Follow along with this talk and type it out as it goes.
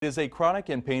It is a chronic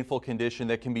and painful condition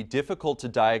that can be difficult to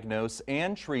diagnose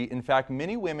and treat. In fact,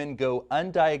 many women go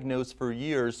undiagnosed for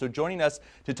years. So joining us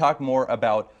to talk more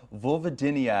about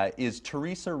vulvodynia is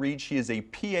Teresa Reed. She is a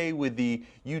PA with the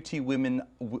UT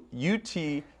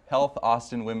Health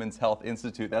Austin Women's Health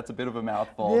Institute. That's a bit of a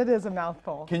mouthful. It is a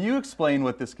mouthful. Can you explain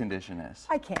what this condition is?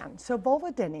 I can. So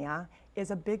vulvodynia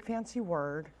is a big fancy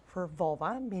word for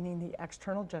vulva, meaning the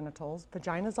external genitals.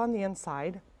 Vagina's on the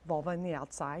inside, vulva on the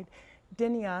outside.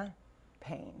 Dynia,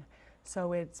 pain.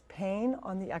 So it's pain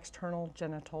on the external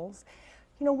genitals.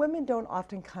 You know, women don't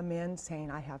often come in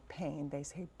saying, I have pain. They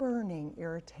say burning,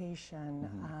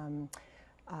 irritation,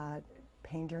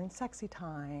 pain during sexy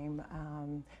time,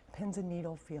 pins and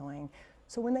needle feeling.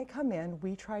 So when they come in,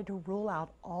 we try to rule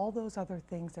out all those other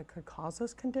things that could cause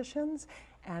those conditions.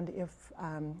 And if,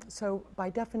 so by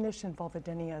definition,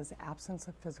 vulvodynia is absence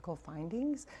of physical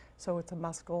findings. So it's a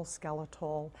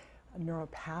musculoskeletal,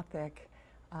 neuropathic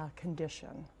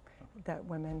condition that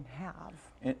women have.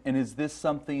 And is this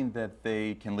something that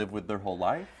they can live with their whole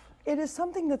life? It is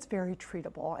something that's very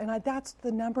treatable, and that's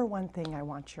the number one thing I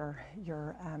want your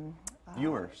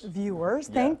viewers,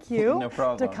 Yeah. thank you, No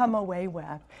problem. to come away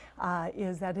with,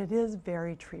 is that it is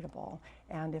very treatable.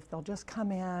 And if they'll just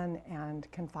come in and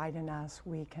confide in us,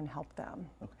 we can help them.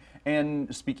 Okay.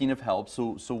 And speaking of help,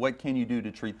 so what can you do to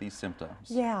treat these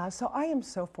symptoms? Yeah, so I am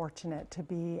so fortunate to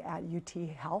be at UT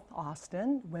Health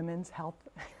Austin, Women's Health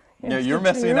Yeah, you're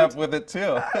messing up with it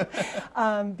too.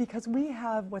 Because we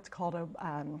have what's called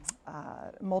a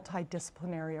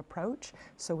multidisciplinary approach.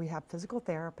 So we have physical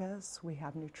therapists, we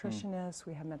have nutritionists,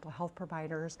 we have mental health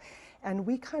providers, and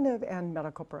and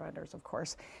medical providers, of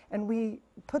course. And we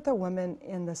put the woman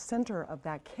in the center of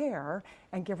that care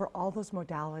and give her all those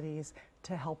modalities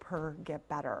to help her get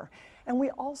better. And we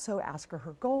also ask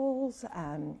her goals,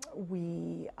 and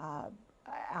we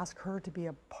ask her to be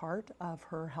a part of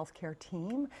her healthcare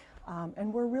team,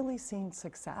 and we're really seeing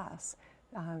success.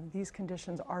 These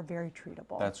conditions are very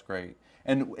treatable. That's great.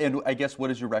 And I guess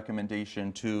what is your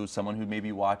recommendation to someone who may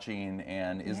be watching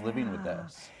and is living with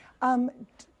this?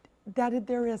 That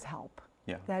there is help.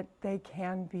 Yeah. That they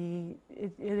can be,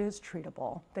 it is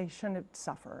treatable. They shouldn't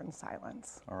suffer in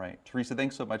silence. All right. Teresa,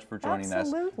 thanks so much for joining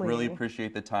Absolutely. us. Really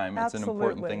appreciate the time. It's an Absolutely.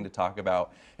 important thing to talk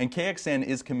about. And KXN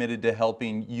is committed to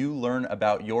helping you learn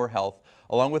about your health,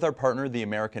 along with our partner, the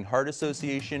American Heart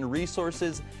Association,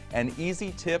 resources and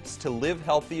easy tips to live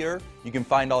healthier. You can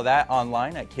find all that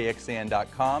online at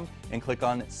kxn.com and click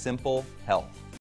on Simple Health.